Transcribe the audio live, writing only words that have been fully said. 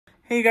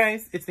Hey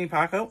guys, it's me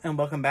Paco, and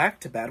welcome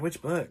back to Bad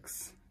Witch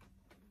Books.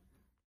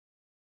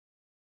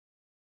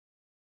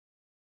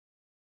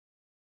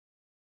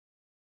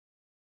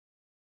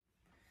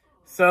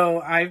 So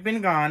I've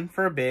been gone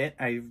for a bit.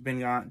 I've been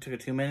gone, took a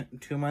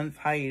two-month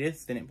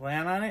hiatus, didn't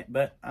plan on it,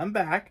 but I'm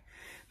back.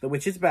 The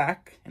witch is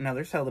back, and now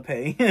there's hell to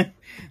pay.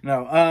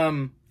 No,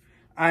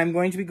 I'm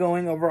going to be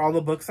going over all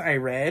the books I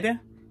read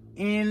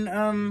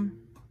in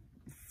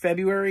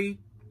February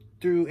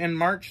through in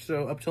March,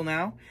 so up till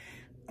now.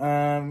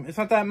 It's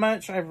not that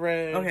much I've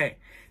read. Okay,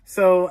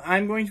 so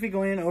I'm going to be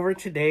going over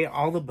today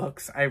all the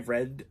books I've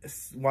read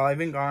while I've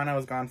been gone. I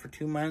was gone for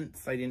 2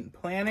 months. I didn't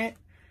plan it,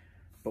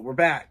 but we're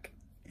back,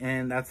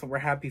 and that's what we're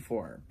happy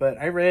for. But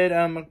I read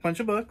a bunch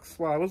of books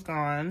while I was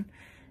gone,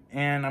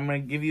 and I'm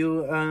going to give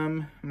you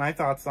my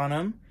thoughts on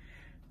them.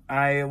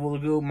 I will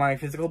do my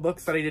physical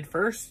books that I did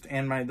first,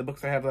 and the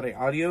books I have that I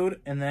audioed,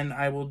 and then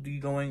I will be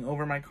going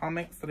over my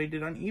comics that I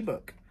did on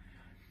ebook.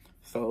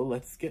 So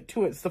let's get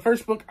to it. So the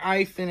first book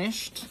I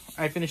finished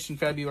in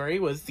February,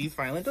 was These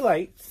Violent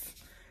Delights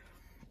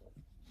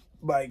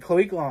by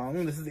Chloe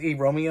Glong. This is a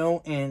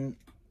Romeo and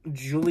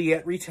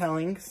Juliet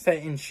retelling set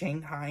in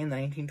Shanghai in the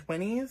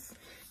 1920s.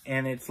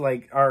 And it's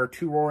like our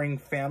two warring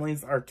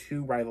families are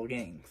two rival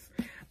gangs.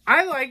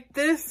 I like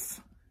this.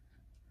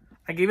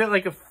 I gave it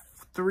like a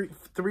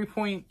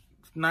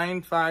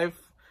 3.95,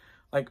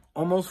 like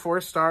almost 4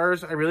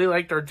 stars. I really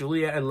liked our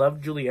Juliet. I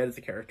loved Juliet as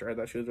a character. I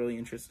thought she was really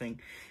interesting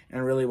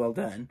and really well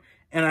done.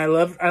 And I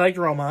liked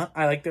Roma.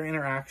 I liked their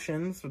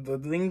interactions. The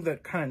thing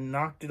that kind of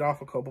knocked it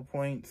off a couple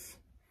points,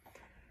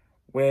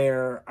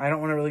 where I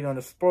don't want to really go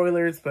into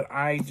spoilers, but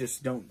I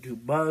just don't do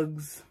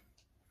bugs.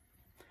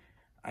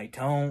 I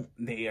don't.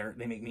 They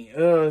make me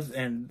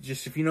and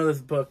just, if you know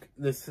this book,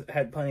 this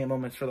had plenty of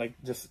moments for like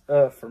just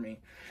for me.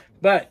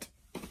 But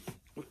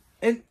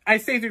I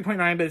say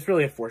 3.9, but it's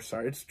really a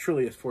 4-star. It's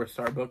truly a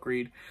 4-star book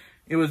read.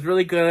 It was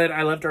really good.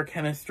 I loved our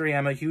chemistry.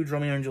 I'm a huge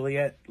Romeo and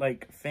Juliet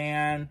like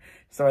fan,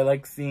 so I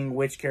like seeing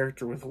which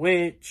character was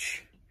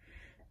which,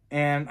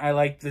 and I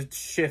like the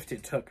shift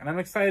it took. And I'm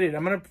excited.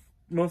 I'm gonna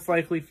most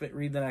likely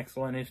read the next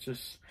one. It's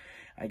just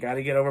I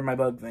gotta get over my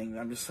bug thing.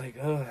 I'm just like,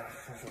 ugh.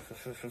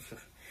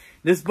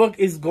 This book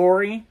is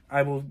gory.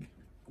 I will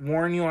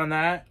warn you on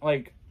that.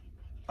 Like,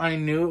 I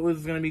knew it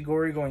was gonna be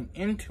gory going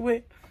into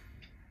it,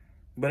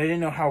 but I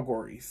didn't know how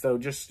gory. So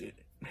just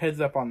heads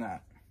up on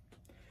that.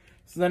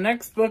 So the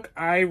next book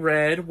I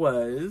read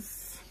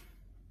was,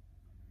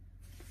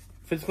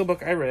 physical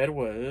book I read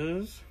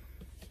was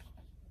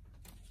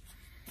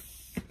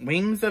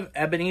Wings of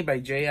Ebony by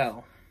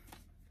J.L.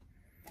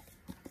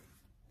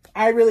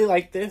 I really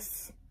like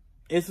this.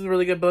 This is a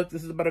really good book.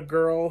 This is about a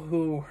girl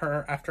who,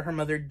 after her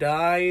mother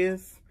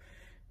dies,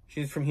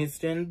 she's from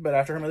Houston, but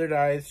after her mother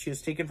dies, she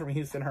is taken from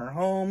Houston, her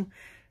home,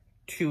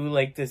 to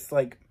like this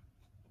like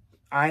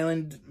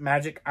island,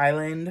 magic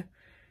island,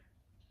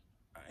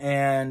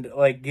 and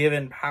like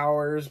given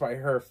powers by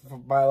her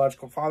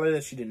biological father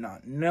that she did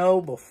not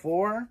know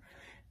before.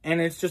 And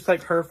it's just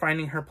like her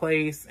finding her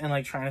place and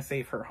like trying to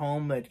save her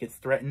home that gets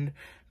threatened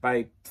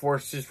by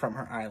forces from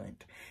her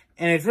island.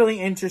 And it's really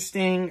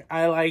interesting.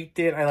 I liked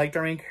it. I liked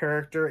our main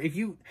character.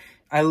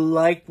 I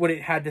liked what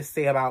it had to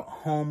say about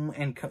home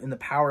and the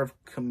power of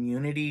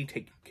community,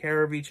 taking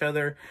care of each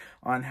other,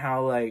 on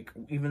how like,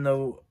 even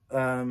though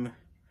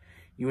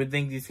you would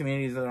think these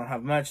communities that don't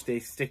have much, they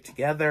stick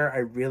together. I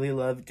really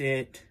loved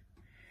it.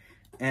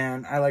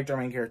 And I liked our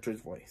main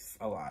character's voice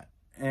a lot.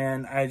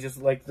 And I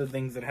just liked the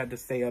things it had to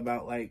say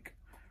about, like,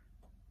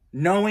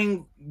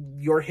 knowing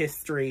your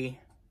history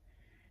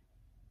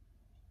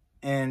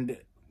and,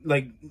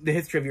 like, the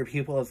history of your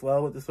people as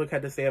well. What this book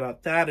had to say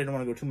about that. I don't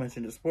want to go too much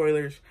into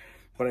spoilers,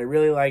 but I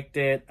really liked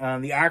it.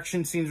 The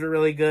action scenes were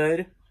really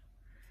good.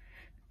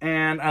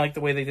 And I like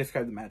the way they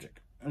described the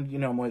magic. You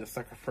know, I'm always a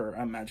sucker for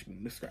magic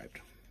being described.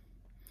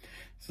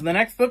 So the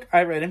next book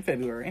I read in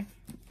February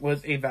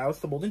was A Vows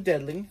to Bold and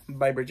Deadly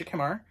by Bridget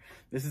Kemar.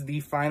 This is the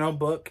final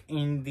book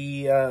in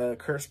the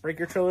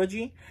Cursebreaker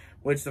trilogy,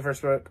 which the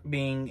first book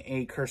being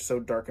A Curse So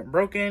Dark and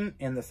Broken,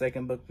 and the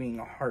second book being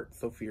A Heart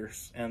So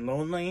Fierce and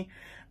Lonely.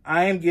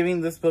 I am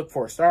giving this book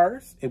 4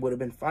 stars. It would have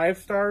been 5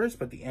 stars,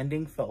 but the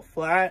ending fell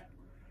flat.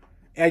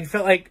 I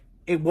felt like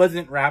it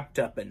wasn't wrapped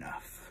up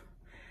enough.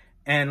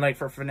 And like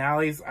for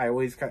finales, I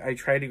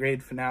try to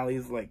grade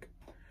finales like,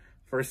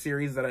 for a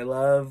series that I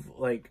love,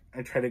 like,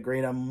 I try to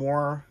grade them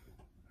more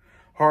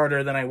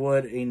harder than I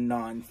would a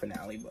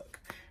non-finale book.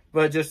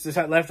 But just this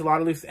left a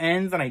lot of loose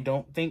ends, and I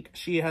don't think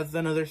she has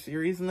another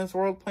series in this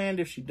world planned.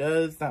 If she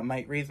does, that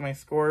might raise my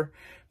score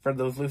for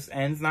those loose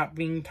ends not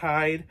being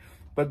tied.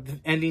 But the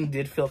ending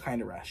did feel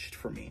kind of rushed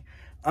for me.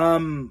 I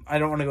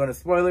don't want to go into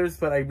spoilers,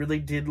 but I really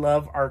did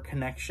love our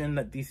connection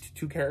that these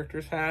two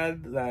characters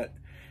had, that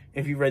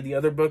if you read the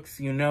other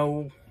books, you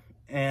know,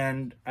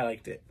 and I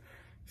liked it.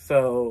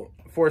 So,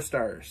 4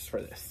 stars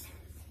for this.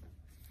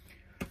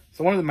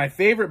 So one of my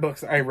favorite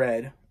books I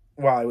read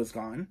while I was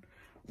gone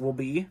will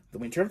be The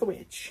Winter of the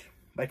Witch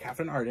by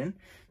Katherine Arden.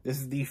 This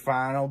is the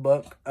final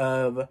book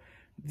of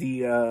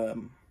the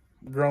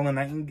Girl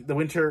in the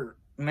Winter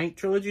Night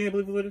Trilogy, I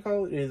believe is what it's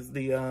called, is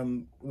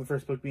the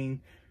first book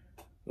being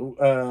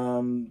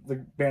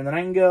The Bear and the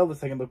Nightingale, the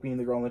second book being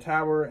The Girl in the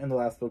Tower, and the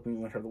last book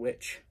being Winter of the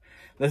Witch.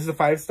 This is a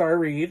 5-star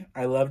read.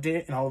 I loved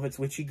it and all of its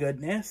witchy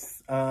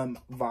goodness.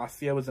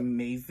 Vasya was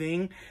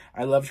amazing.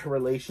 I loved her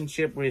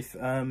relationship with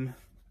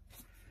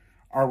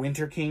our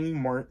Winter King,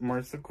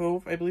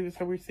 Morsakov, I believe is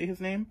how we say his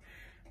name.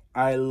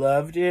 I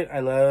loved it.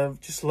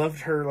 Just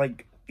loved her,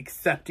 like,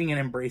 accepting and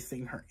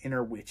embracing her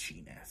inner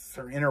witchiness,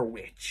 her inner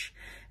witch.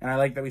 And I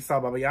like that we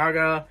saw Baba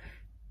Yaga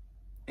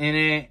in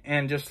it,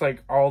 and just,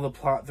 like, all the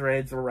plot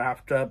threads were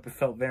wrapped up. It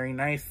felt very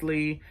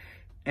nicely.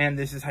 And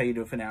this is how you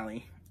do a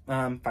finale.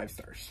 5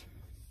 stars.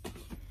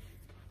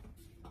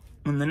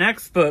 And the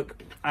next book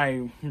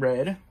I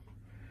read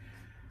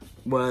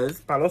was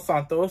Palo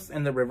Santos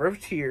and the River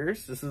of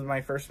Tears. This is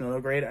my first middle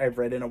grade I've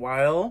read in a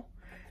while.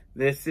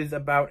 This is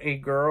about a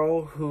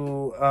girl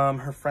who,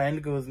 her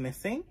friend goes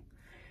missing.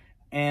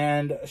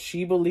 And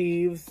she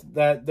believes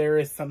that there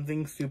is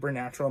something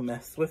supernatural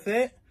messed with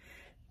it.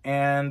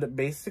 And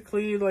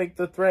basically, like,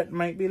 the threat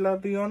might be La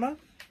Leona.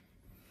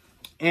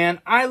 And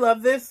I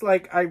love this.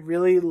 Like, I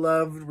really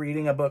loved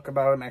reading a book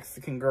about a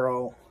Mexican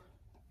girl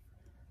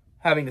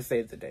having to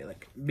save the day.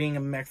 Like, being a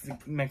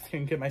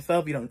Mexican kid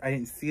myself, I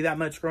didn't see that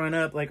much growing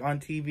up, like, on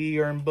TV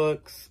or in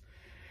books.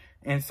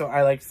 And so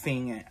I liked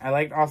seeing it.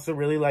 I also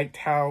really liked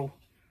how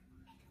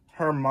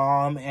her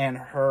mom and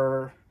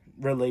her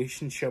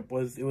relationship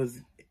was, it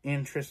was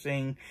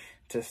interesting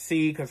to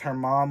see, because her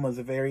mom was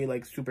very,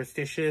 like,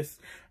 superstitious.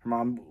 Her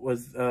mom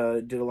was,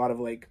 did a lot of,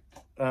 like,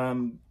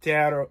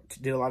 tarot,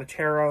 did a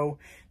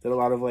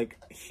lot of, like,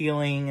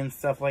 healing and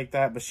stuff like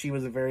that, but she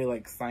was a very,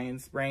 like,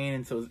 science brain,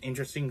 and so it was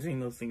interesting seeing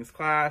those things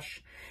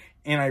clash.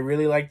 And I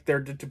really liked their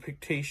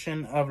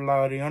depiction of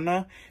La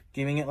Leona,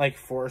 giving it, like,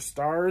 4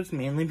 stars,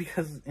 mainly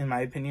because, in my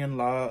opinion,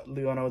 La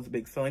Leona was a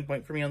big selling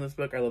point for me on this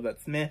book. I love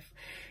that Smith,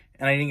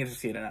 and I didn't get to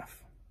see it enough.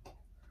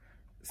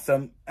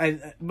 So,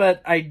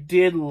 but I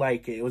did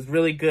like it. It was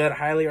really good.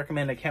 Highly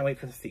recommend. I can't wait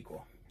for the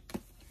sequel.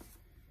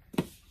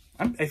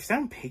 I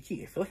sound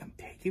picky. I feel like I'm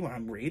picky when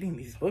I'm rating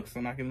these books.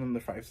 I'm not giving them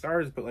the 5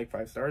 stars, but, like,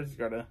 5 stars, you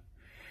gotta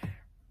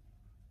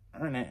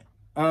earn it.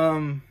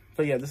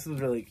 But yeah, this is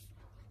really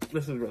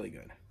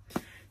good.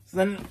 So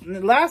then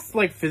the last,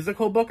 like,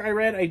 physical book I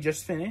read, I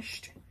just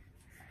finished,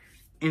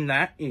 and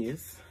that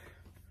is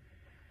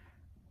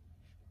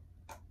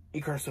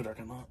A Curse of Dark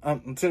and Long.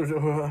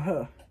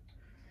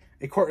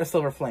 A Court of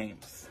Silver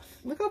Flames.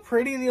 Look how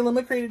pretty the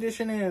Illuminated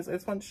edition is. I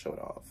just wanted to show it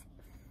off.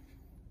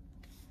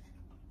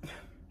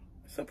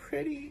 So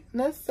pretty.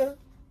 Nesta.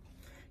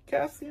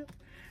 Cassia.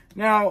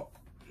 Now,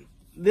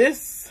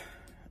 this,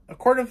 A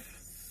Court of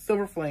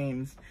Silver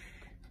Flames,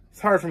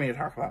 it's hard for me to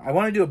talk about. I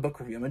want to do a book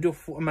review. I'm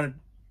going to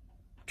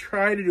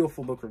try to do a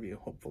full book review,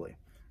 hopefully.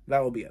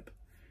 That will be up.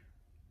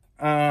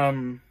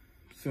 Sooner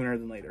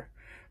than later.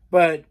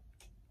 But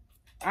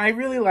I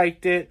really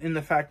liked it in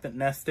the fact that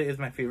Nesta is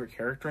my favorite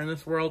character in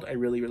this world. I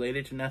really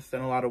related to Nesta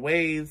in a lot of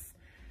ways.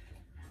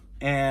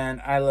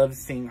 And I love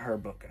seeing her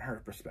book and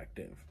her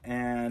perspective.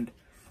 And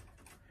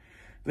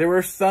there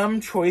were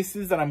some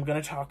choices that I'm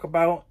going to talk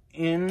about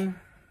in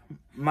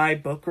my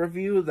book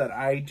review that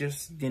I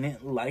just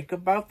didn't like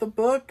about the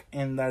book.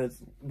 And that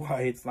is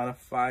why it's not a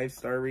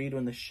 5-star read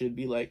when this should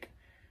be, like,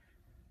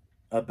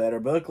 a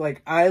better book.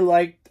 Like, when I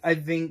liked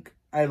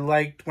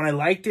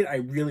it, I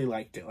really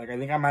liked it. Like, I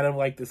think I might have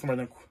liked this more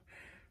than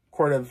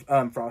Court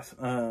of Frost,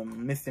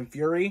 Mist and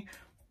Fury.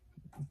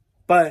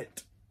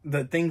 But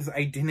the things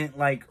I didn't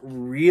like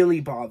really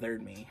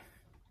bothered me.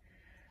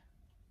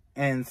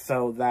 And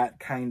so that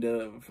kind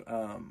of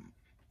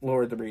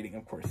lowered the rating,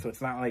 of course. So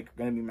it's not, like,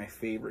 going to be my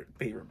favorite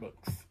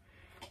books.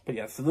 But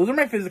yeah, so those are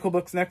my physical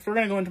books. Next, we're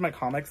going to go into my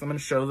comics. I'm going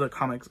to show the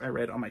comics I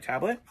read on my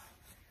tablet.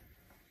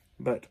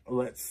 But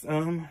let's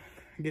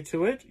get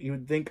to it. You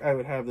would think I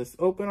would have this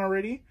open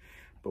already,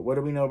 but what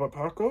do we know about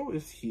Paco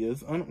is he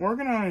is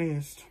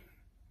unorganized.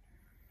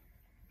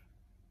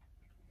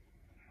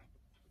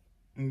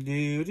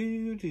 Do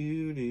do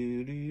do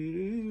do do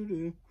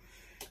do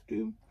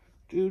do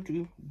do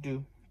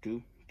do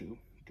do do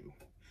do.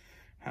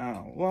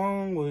 How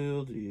long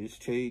will this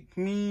take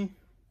me?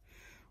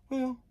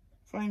 We'll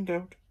find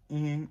out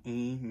in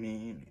a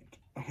minute.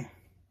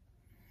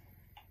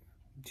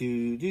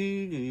 Do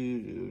do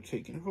do do,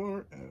 taking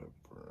forever.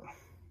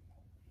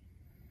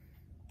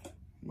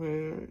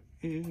 Where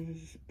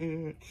is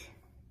it?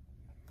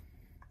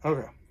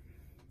 Okay.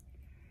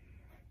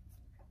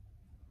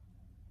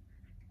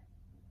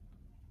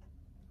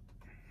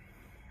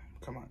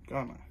 Come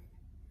on.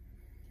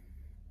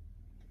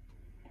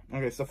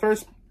 Okay, so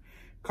first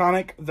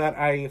comic that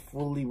I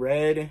fully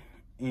read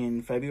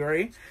in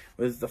February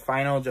was the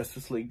final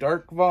Justice League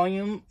Dark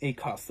volume, A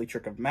Costly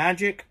Trick of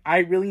Magic. I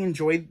really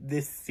enjoyed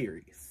this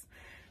series.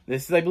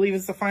 This is, I believe,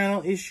 is the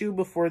final issue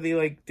before they,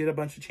 like, did a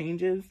bunch of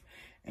changes.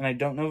 And I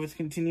don't know if it's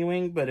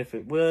continuing, but if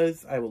it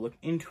was, I will look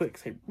into it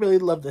because I really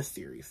love this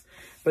series.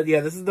 But yeah,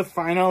 this is the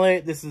final.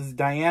 This is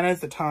Diana,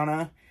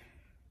 Zatanna,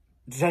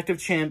 Detective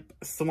Chimp,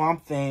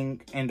 Swamp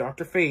Thing, and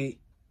Dr. Fate,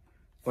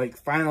 like,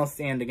 final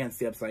stand against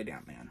the Upside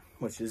Down Man.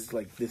 which is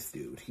like this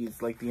dude.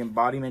 He's like the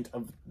embodiment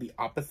of the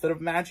opposite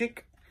of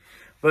magic.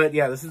 But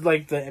yeah, this is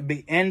like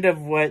the end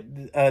of what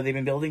they've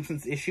been building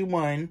since issue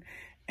 1.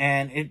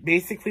 And it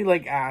basically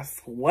like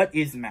asks, what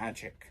is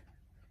magic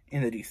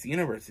in the DC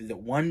universe? Is it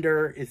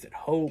wonder? Is it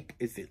hope?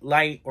 Is it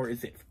light? Or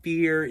is it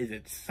fear? Is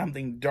it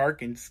something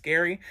dark and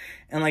scary?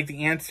 And like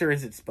the answer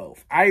is it's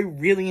both. I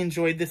really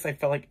enjoyed this. I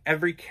felt like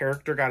every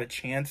character got a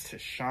chance to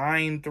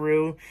shine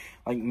through.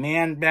 Like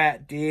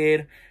Man-Bat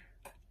did.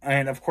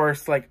 And of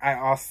course, like I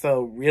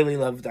also really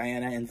love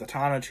Diana and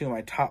Zatanna, two of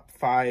my top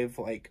 5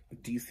 like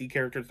DC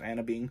characters.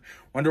 Diana being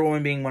Wonder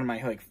Woman being one of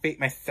my like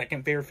my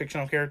second favorite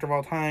fictional character of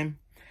all time.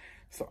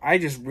 So I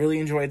just really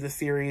enjoyed the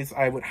series.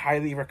 I would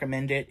highly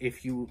recommend it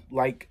if you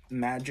like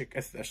magic,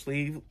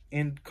 especially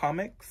in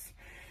comics.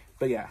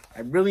 But yeah,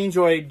 I really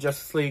enjoyed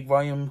Justice League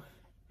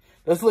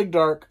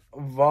Dark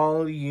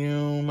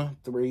Volume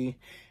 3,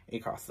 A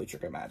Costly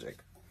Trick of Magic.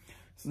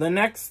 So the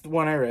next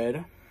one I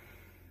read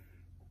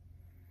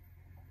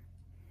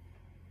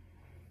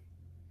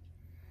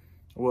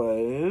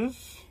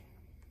was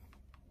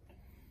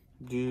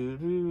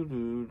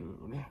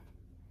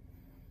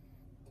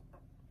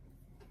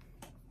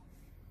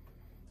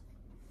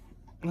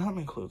not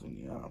me closing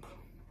you up.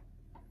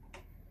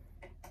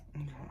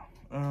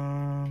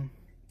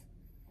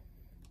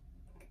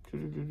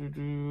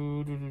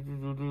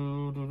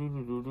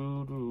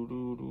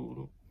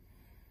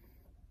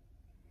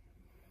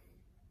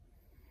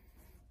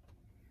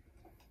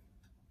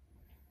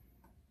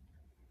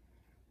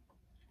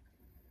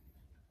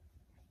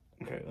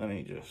 Okay, let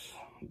me just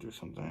do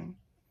something.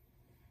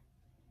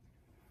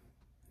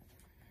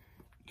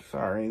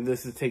 Sorry,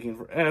 this is taking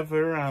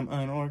forever. I'm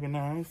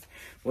unorganized.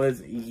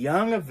 Was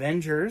Young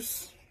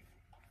Avengers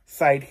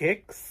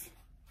Sidekicks,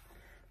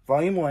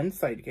 Volume 1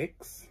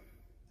 Sidekicks.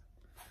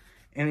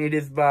 And it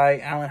is by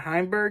Alan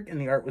Heinberg, and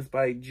the art was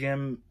by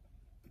Jim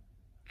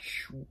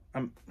Jim.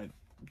 I'm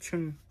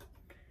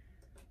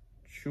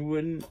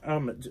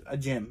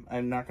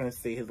not going to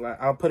say his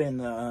last. I'll put in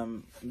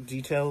the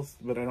details,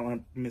 but I don't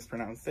want to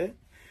mispronounce it.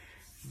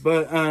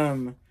 But,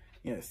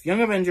 yes,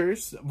 Young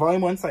Avengers,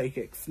 Volume 1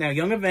 Sidekicks. Now,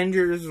 Young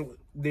Avengers,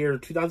 their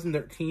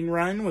 2013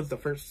 run was the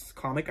first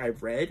comic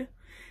I've read.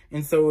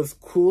 And so it was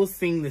cool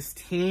seeing this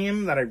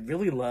team that I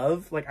really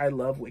love. Like, I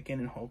love Wiccan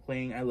and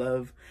Hulkling. I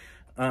love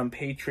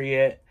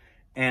Patriot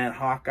and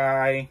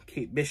Hawkeye,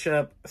 Kate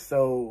Bishop.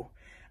 So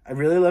I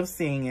really love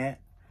seeing it.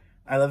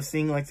 I love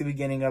seeing, like, the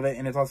beginning of it.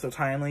 And it's also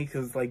timely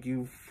because, like,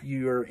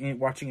 you're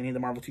watching any of the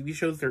Marvel TV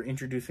shows, they're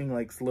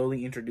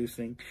slowly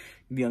introducing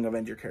the Young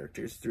Avenger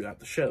characters throughout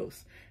the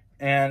shows.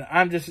 And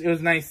it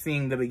was nice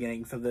seeing the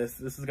beginnings of this.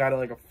 This has got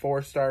like a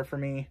 4-star for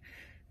me.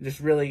 It just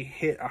really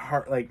hit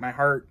my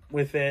heart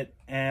with it,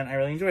 and I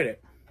really enjoyed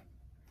it.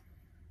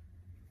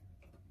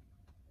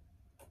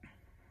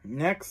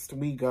 Next,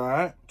 we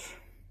got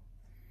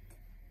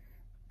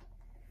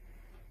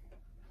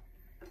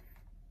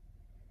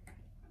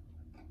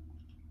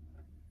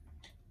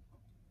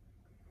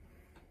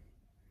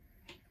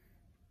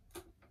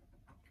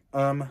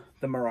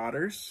The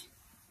Marauders,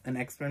 an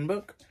X-Men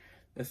book.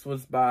 This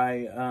was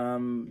by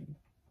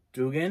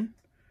Dugan.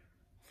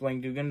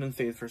 Flang Dugan, doesn't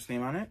say his first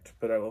name on it,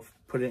 but I will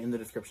put it in the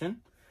description.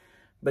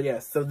 But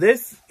yes, so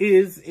this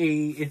is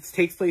it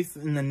takes place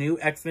in the new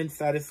X-Men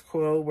status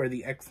quo, where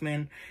the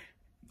X-Men,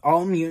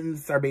 all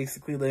mutants are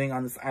basically living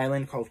on this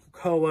island called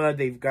Krakoa.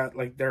 They've got,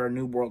 like, they're a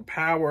new world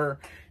power,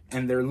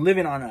 and they're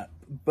living on up.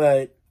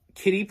 But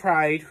Kitty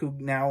Pryde, who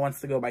now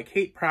wants to go by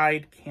Kate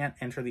Pryde, can't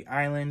enter the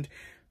island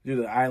due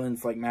to the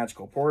island's, like,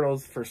 magical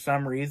portals for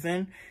some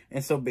reason.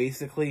 And so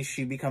basically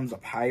she becomes a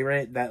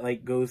pirate that,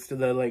 like, goes to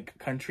the, like,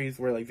 countries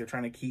where, like, they're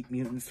trying to keep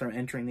mutants from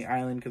entering the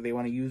island because they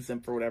want to use them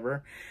for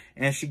whatever.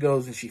 And she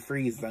goes and she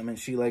frees them, and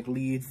she, like,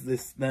 leads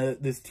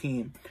this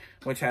team,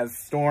 which has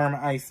Storm,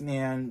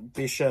 Iceman,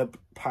 Bishop,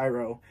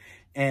 Pyro,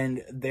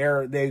 and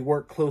they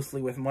work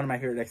closely with one of my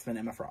favorite X-Men,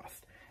 Emma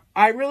Frost.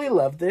 I really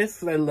love this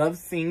because I love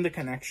seeing the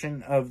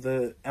connection of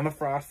the Emma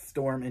Frost,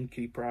 Storm, and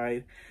Kitty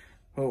Pryde,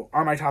 who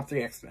are my top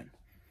 3 X-Men.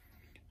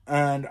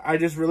 And I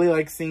just really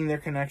like seeing their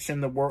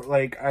connection.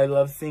 I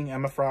love seeing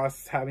Emma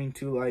Frost having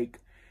to, like,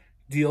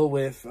 deal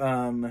with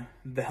the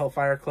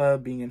Hellfire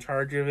Club, being in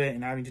charge of it,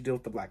 and having to deal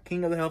with the Black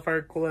King of the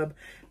Hellfire Club,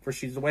 for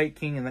she's the White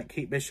King, and that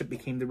Kate Bishop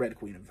became the Red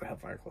Queen of the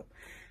Hellfire Club.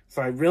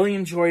 So I really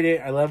enjoyed it.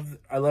 I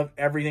love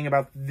everything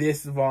about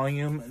this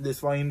volume. This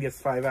volume gets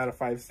 5 out of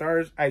 5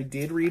 stars. I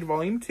did read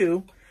Volume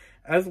 2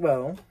 as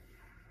well.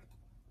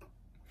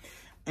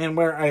 And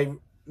where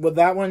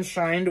that one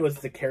shined was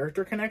the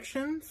character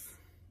connections.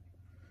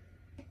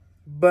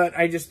 But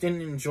I just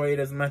didn't enjoy it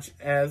as much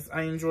as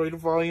I enjoyed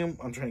Volume.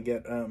 I'm trying to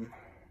get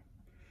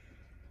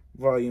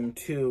Volume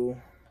 2.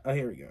 Oh,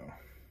 here we go.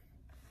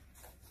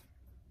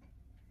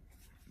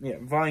 Yeah,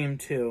 Volume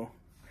 2.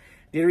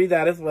 Did read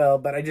that as well,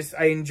 but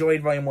I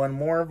enjoyed Volume 1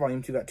 more.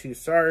 Volume 2 got 2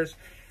 stars.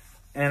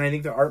 And I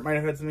think the art might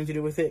have had something to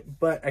do with it,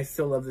 but I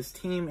still love this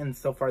team, and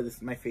so far this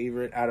is my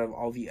favorite out of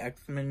all the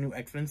new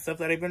X-Men stuff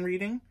that I've been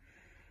reading.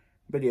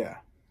 But yeah.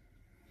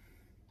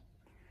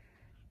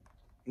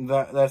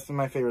 That's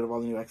my favorite of all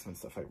the new X-Men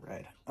stuff I've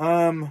read.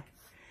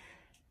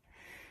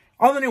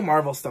 all the new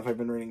Marvel stuff I've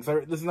been reading.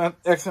 So this is not,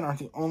 X-Men aren't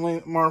the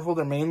only Marvel.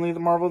 They're mainly the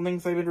Marvel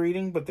things I've been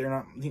reading, but they're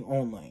not the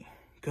only.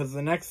 Because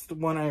the next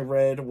one I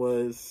read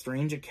was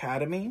Strange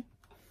Academy,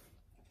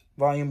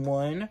 Volume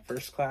 1,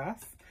 First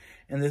Class.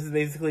 And this is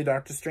basically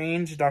Doctor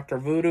Strange, Dr.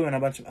 Voodoo, and a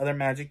bunch of other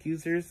magic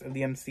users of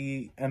the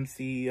MC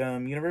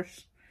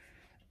universe.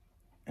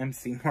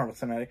 MC Marvel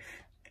Cinematic.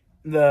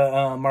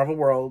 The Marvel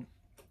world.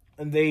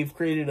 And they've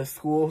created a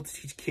school to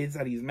teach kids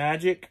how to use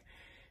magic.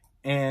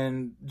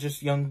 And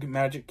just young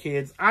magic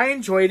kids. I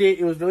enjoyed it.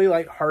 It was really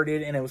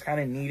lighthearted and it was kind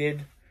of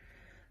needed.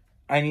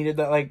 I needed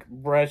that like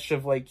brush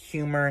of like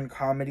humor and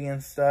comedy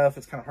and stuff.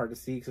 It's kind of hard to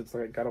see because it's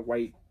like got a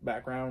white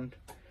background.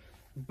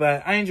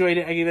 But I enjoyed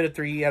it. I gave it a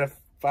 3 out of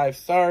 5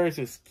 stars.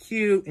 It was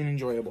cute and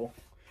enjoyable.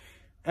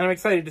 And I'm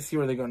excited to see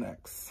where they go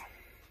next.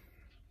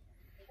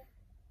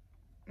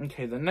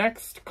 Okay, the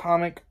next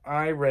comic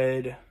I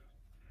read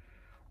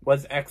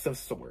was X of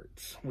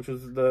Swords, which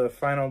was the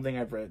final thing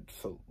I've read.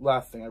 So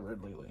last thing I've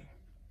read lately.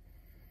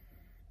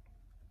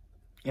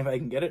 If I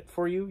can get it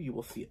for you, you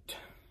will see it.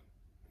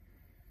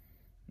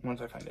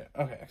 Once I find it.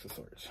 Okay, X of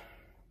Swords.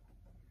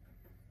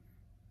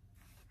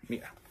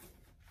 Yeah.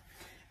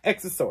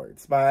 X of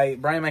Swords by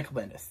Brian Michael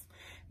Bendis.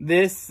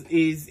 This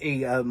is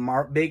a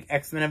big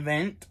X-Men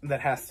event that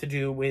has to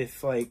do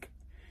with, like,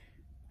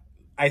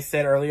 I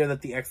said earlier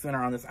that the X-Men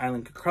are on this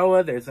island,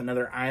 Krakoa. There's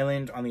another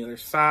island on the other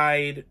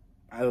side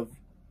of,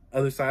 I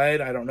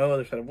don't know,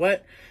 other side of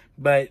what,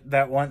 but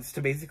that wants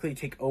to basically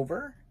take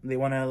over. They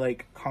want to,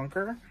 like,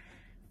 conquer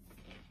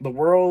the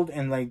world,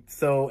 and, like,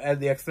 so as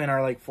the X-Men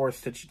are, like,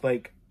 forced to,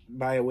 like,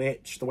 by a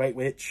witch, the White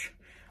Witch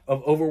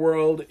of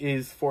Overworld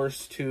is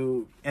forced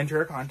to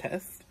enter a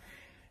contest,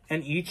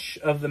 and each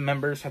of the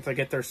members have to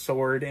get their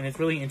sword, and it's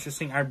really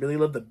interesting. I really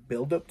love the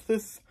build up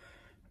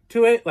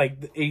to it,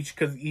 like,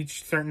 because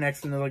each certain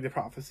X-Men is, like, the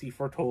prophecy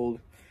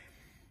foretold,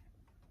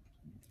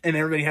 and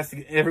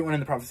everyone in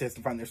the prophecy has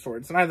to find their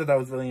swords, and I thought that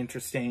was really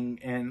interesting,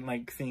 and,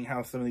 like, seeing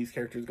how some of these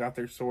characters got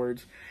their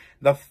swords.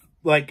 The,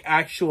 like,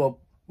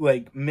 actual,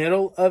 like,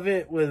 middle of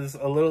it was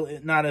a little,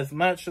 not as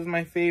much as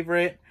my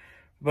favorite,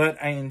 but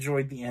I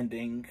enjoyed the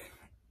ending,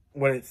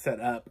 what it set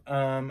up.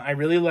 I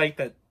really liked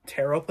that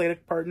Tarot played a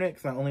part in it,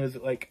 because not only was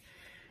it, like,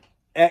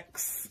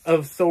 X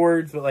of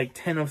Swords, but, like,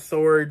 10 of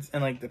Swords,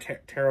 and, like, the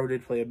Tarot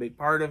did play a big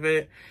part of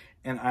it,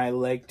 and I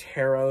like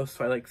Tarot,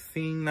 so I like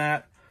seeing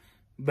that.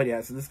 But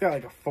yeah, so this got,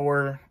 like, a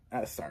 4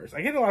 stars.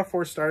 I get a lot of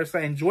 4 stars, so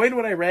I enjoyed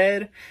what I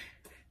read,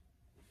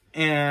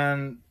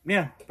 and,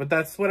 yeah, but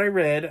that's what I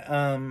read.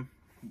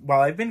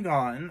 While I've been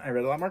gone, I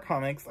read a lot more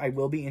comics. I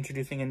will be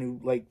introducing a new,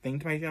 like, thing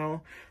to my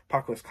channel,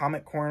 Apocalypse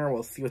Comic Corner.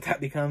 We'll see what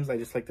that becomes. I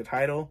just like the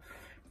title.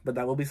 But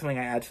that will be something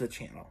I add to the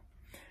channel.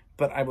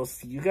 But I will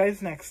see you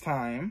guys next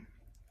time.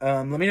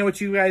 Let me know what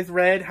you guys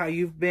read, how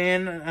you've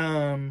been.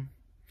 And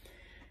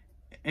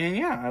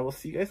yeah, I will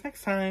see you guys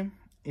next time.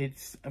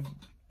 It's